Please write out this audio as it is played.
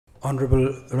Honorable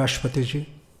Rashtrapati Ji,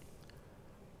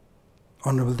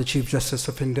 Honorable the Chief Justice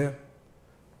of India,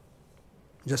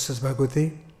 Justice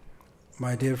Bhagwati,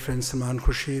 my dear friend Salman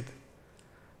Khurshid,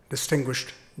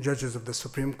 distinguished judges of the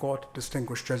Supreme Court,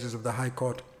 distinguished judges of the High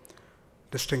Court,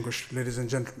 distinguished ladies and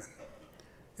gentlemen.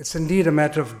 It's indeed a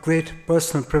matter of great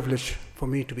personal privilege for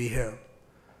me to be here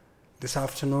this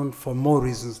afternoon for more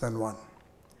reasons than one.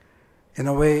 In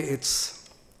a way, it's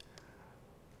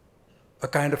a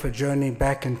kind of a journey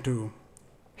back into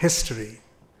history.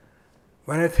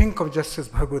 When I think of Justice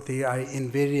Bhagwati, I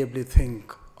invariably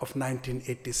think of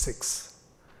 1986.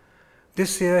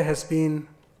 This year has been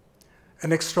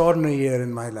an extraordinary year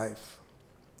in my life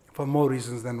for more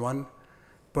reasons than one,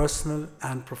 personal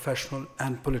and professional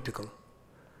and political.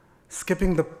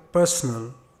 Skipping the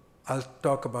personal, I'll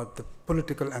talk about the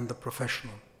political and the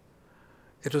professional.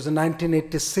 It was in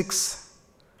 1986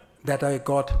 that I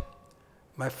got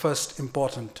my first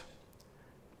important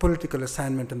political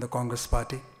assignment in the Congress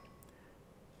Party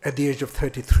at the age of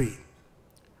 33.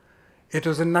 It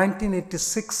was in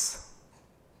 1986,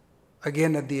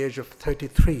 again at the age of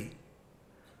 33,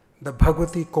 the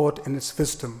Bhagwati court in its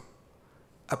wisdom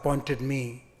appointed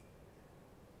me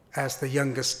as the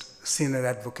youngest senior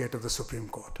advocate of the Supreme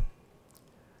Court.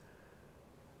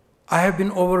 I have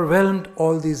been overwhelmed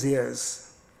all these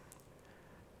years,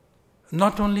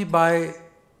 not only by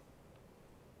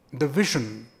the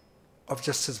vision of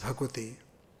Justice Bhagwati,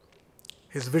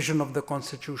 his vision of the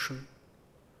Constitution,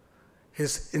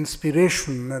 his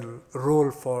inspirational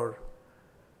role for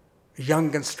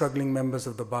young and struggling members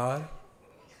of the bar,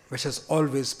 which has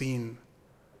always been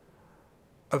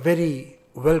a very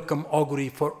welcome augury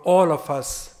for all of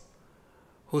us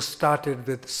who started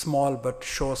with small but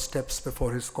sure steps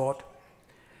before his court.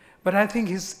 But I think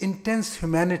his intense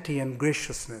humanity and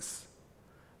graciousness,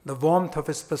 the warmth of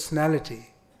his personality,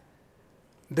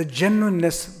 the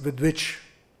genuineness with which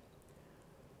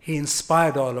he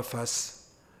inspired all of us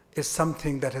is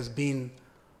something that has been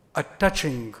a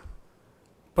touching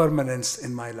permanence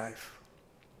in my life.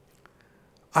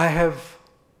 I have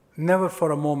never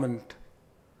for a moment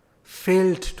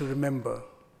failed to remember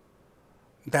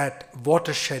that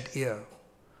watershed year,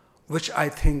 which I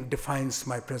think defines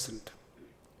my present.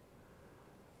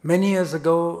 Many years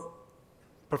ago,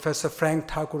 Professor Frank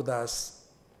Thakurdas,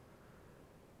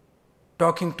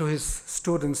 talking to his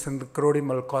students in the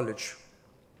Karodimal College,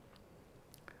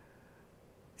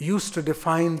 used to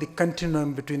define the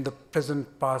continuum between the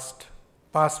present, past,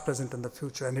 present, and the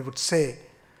future. And he would say,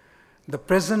 the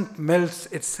present melts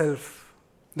itself,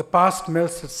 the past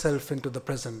melts itself into the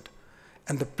present,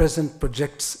 and the present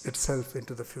projects itself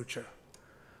into the future.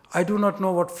 I do not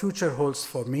know what future holds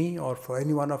for me or for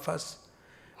any one of us,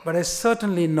 but I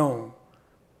certainly know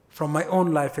from my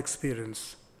own life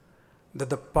experience that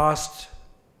the past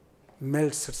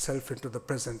melts itself into the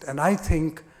present. And I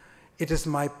think it is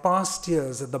my past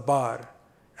years at the bar,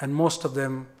 and most of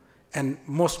them, and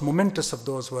most momentous of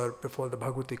those were before the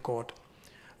Bhagwati court,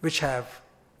 which have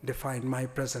defined my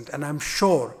present. And I'm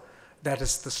sure that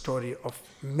is the story of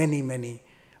many, many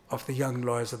of the young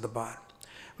lawyers at the bar.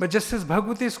 But Justice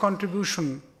Bhagwati's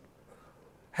contribution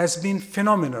has been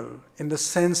phenomenal in the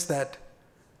sense that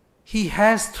he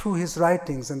has, through his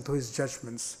writings and through his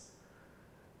judgments,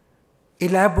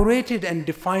 elaborated and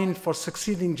defined for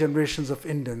succeeding generations of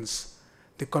Indians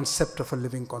the concept of a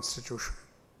living constitution.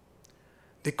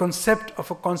 The concept of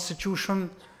a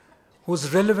constitution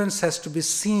whose relevance has to be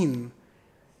seen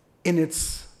in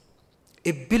its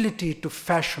ability to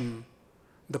fashion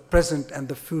the present and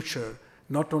the future,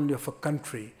 not only of a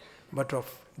country, but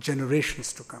of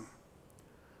generations to come.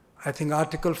 I think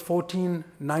Article 14,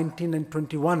 19, and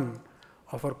 21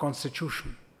 of our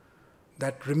Constitution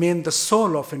that remain the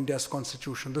soul of India's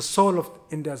Constitution, the soul of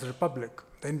India's Republic,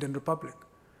 the Indian Republic,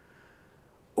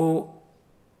 owe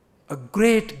a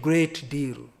great, great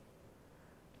deal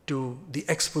to the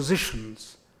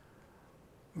expositions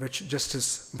which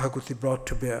Justice Bhagwati brought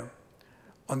to bear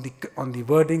on the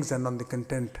wordings and on the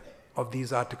content of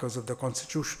these articles of the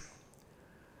Constitution.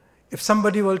 If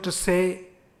somebody were to say,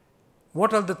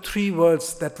 what are the three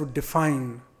words that would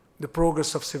define the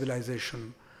progress of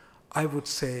civilization? I would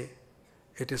say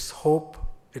it is hope,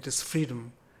 it is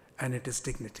freedom, and it is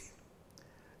dignity.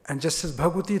 And Justice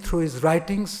Bhagwati, through his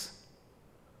writings,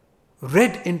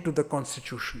 read into the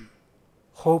Constitution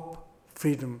hope,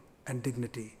 freedom, and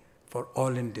dignity for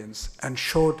all Indians and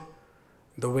showed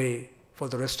the way for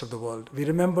the rest of the world. We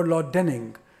remember Lord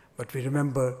Denning, but we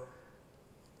remember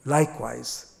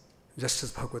likewise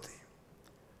Justice Bhagwati.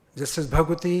 Justice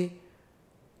Bhagwati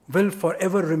will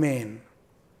forever remain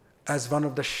as one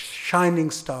of the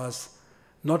shining stars,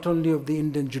 not only of the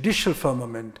Indian judicial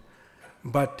firmament,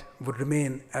 but would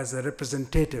remain as a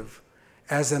representative,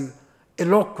 as an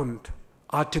eloquent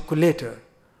articulator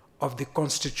of the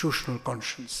constitutional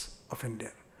conscience of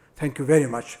India. Thank you very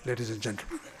much, ladies and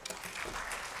gentlemen.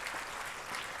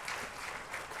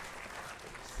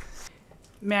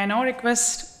 May I now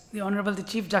request the Honorable the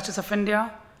Chief Justice of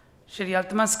India, Shri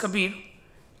Altamas Kabir,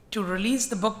 to release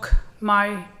the book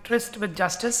My Tryst with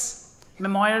Justice,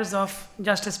 Memoirs of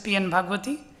Justice P.N.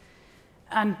 Bhagwati,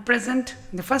 and present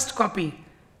the first copy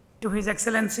to His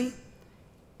Excellency,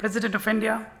 President of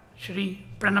India, Shri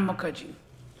Pranab Mukherjee.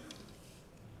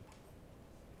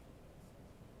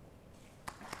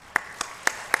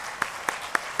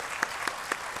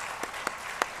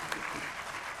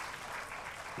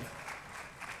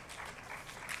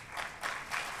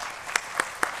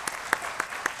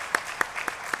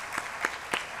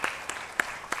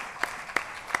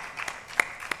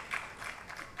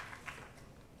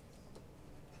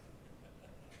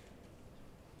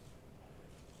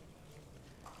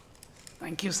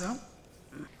 Thank you, sir.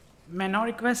 May I now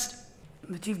request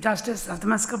the Chief Justice,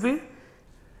 Altamas Kabir.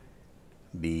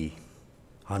 The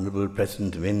Honorable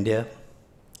President of India,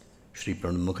 Shri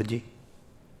Pranab Mukherjee,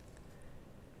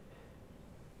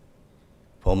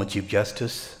 former Chief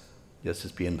Justice,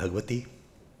 Justice P.N. Bhagwati,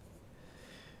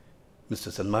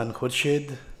 Mr. Salman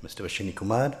Khurshid, Mr. Ashwini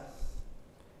Kumar,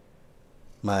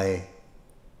 my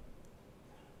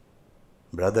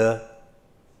brother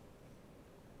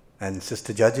and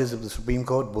sister judges of the Supreme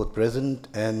Court, both present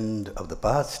and of the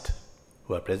past,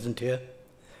 who are present here,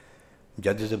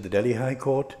 judges of the Delhi High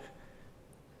Court,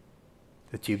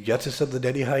 the Chief Justice of the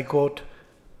Delhi High Court,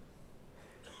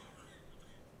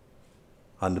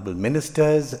 honorable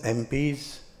ministers,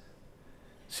 MPs,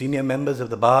 senior members of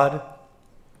the Bar,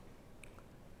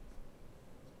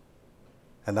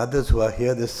 and others who are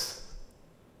here this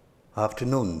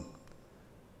afternoon.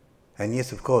 And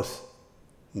yes, of course,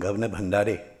 Governor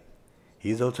Bhandare. He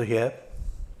is also here.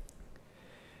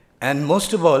 And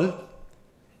most of all,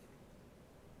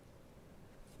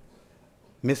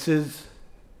 Mrs.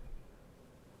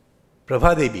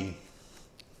 Prabhadevi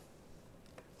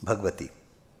Bhagwati.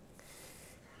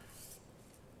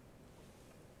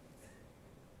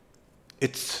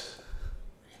 It's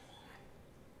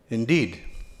indeed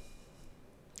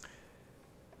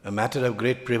a matter of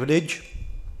great privilege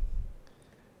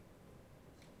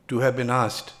to have been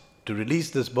asked to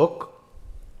release this book,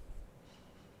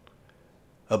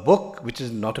 a book which is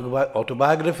an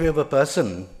autobiography of a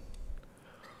person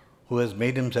who has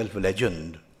made himself a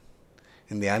legend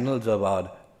in the annals of our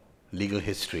legal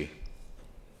history.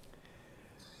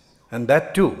 And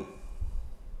that too,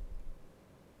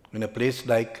 in a place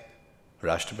like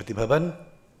Rashtrapati Bhavan,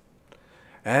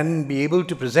 and be able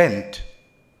to present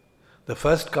the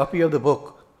first copy of the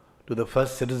book to the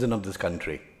first citizen of this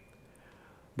country.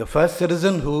 The first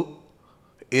citizen who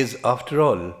is, after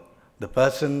all, the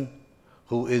person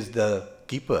who is the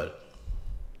keeper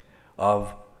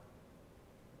of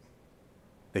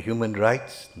the human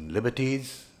rights and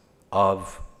liberties under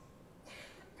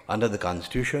the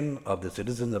Constitution of the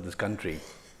citizens of this country.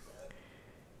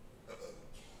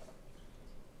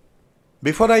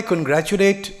 Before I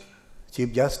congratulate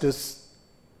Chief Justice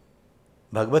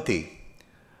Bhagwati,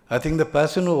 I think the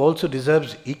person who also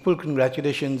deserves equal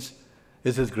congratulations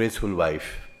is his graceful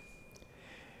wife.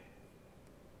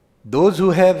 Those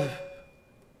who I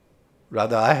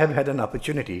have had an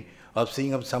opportunity of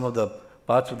seeing some of the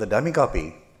parts of the dummy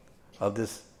copy of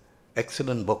this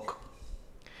excellent book.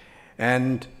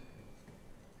 And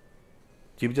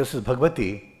Chief Justice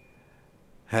Bhagwati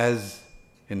has,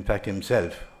 in fact,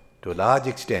 himself, to a large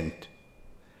extent,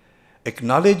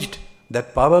 acknowledged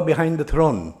that power behind the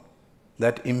throne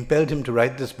that impelled him to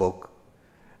write this book,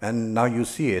 and now you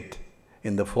see it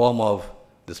in the form of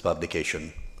this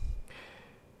publication.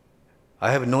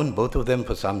 I have known both of them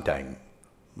for some time.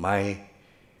 My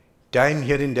time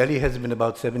here in Delhi has been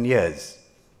about 7 years,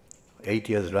 8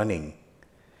 years running.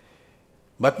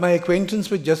 But my acquaintance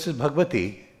with Justice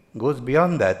Bhagwati goes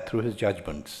beyond that through his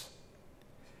judgments.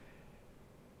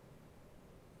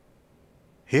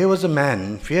 Here was a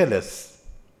man, fearless,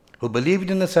 who believed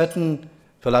in a certain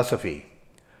philosophy,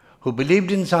 who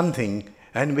believed in something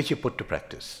and which he put to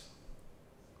practice.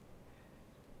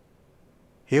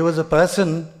 Here was a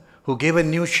person who gave a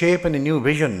new shape and a new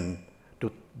vision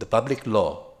to the public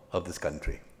law of this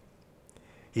country.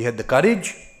 He had the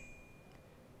courage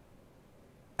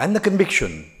and the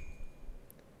conviction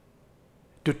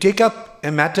to take up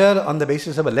a matter on the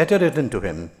basis of a letter written to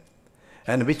him,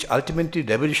 and which ultimately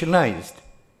revolutionized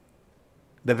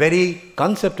the very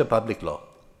concept of public law.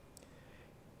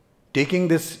 Taking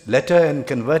this letter and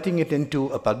converting it into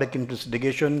a public interest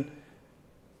litigation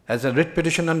as a writ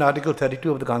petition on Article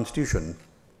 32 of the Constitution,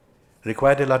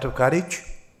 required a lot of courage,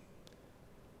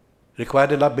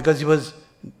 required a lot because he was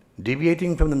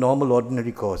deviating from the normal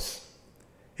ordinary course.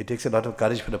 It takes a lot of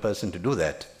courage for a person to do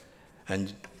that.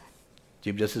 And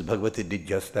Chief Justice Bhagwati did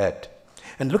just that.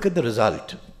 And look at the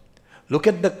result. Look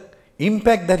at the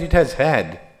impact that it has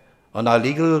had on our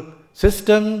legal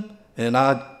system and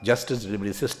our justice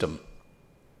delivery system.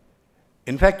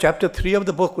 In fact, chapter 3 of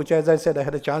the book, which as I said I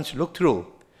had a chance to look through,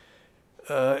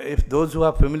 if those who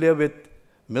are familiar with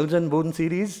Mills and Boon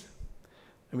series,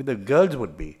 maybe the girls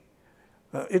would be.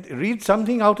 It reads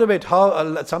something out of it,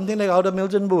 something like out of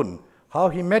Mills and Boon, how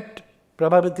he met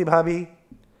Prabhavati Bhabi,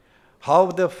 how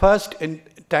the first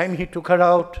time he took her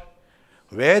out,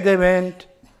 where they went.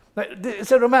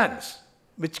 It's a romance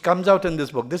which comes out in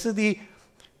this book. This is the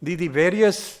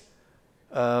various,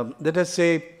 let us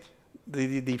say,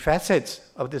 the facets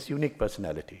of this unique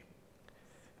personality.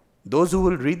 Those who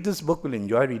will read this book will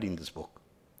enjoy reading this book.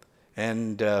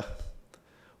 And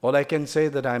all I can say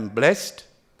is that I'm blessed,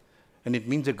 and it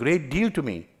means a great deal to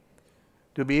me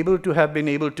to be able to have been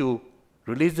able to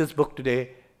release this book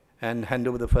today and hand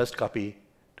over the first copy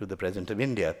to the President of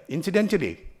India.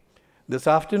 Incidentally, this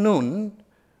afternoon,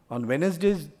 on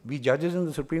Wednesdays, we judges in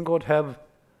the Supreme Court have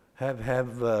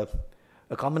a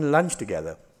common lunch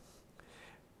together.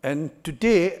 And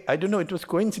today, I don't know, it was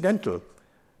coincidental.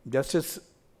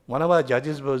 One of our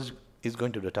judges is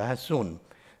going to retire soon.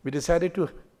 We decided to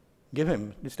give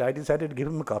him, I decided to give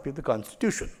him a copy of the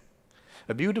Constitution.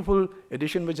 A beautiful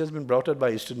edition which has been brought out by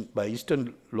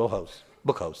Eastern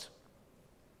Book House.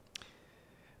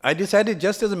 I decided,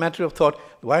 just as a matter of thought,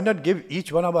 why not give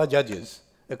each one of our judges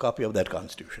a copy of that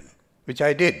Constitution, which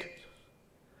I did.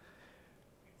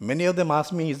 Many of them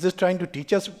asked me, is this trying to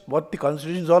teach us what the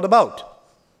Constitution is all about?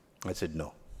 I said,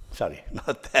 no, sorry,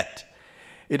 not that.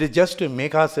 It is just to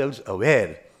make ourselves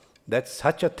aware that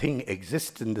such a thing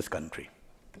exists in this country.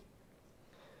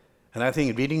 And I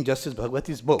think reading Justice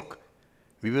Bhagwati's book,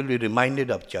 we will be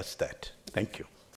reminded of just that. Thank you.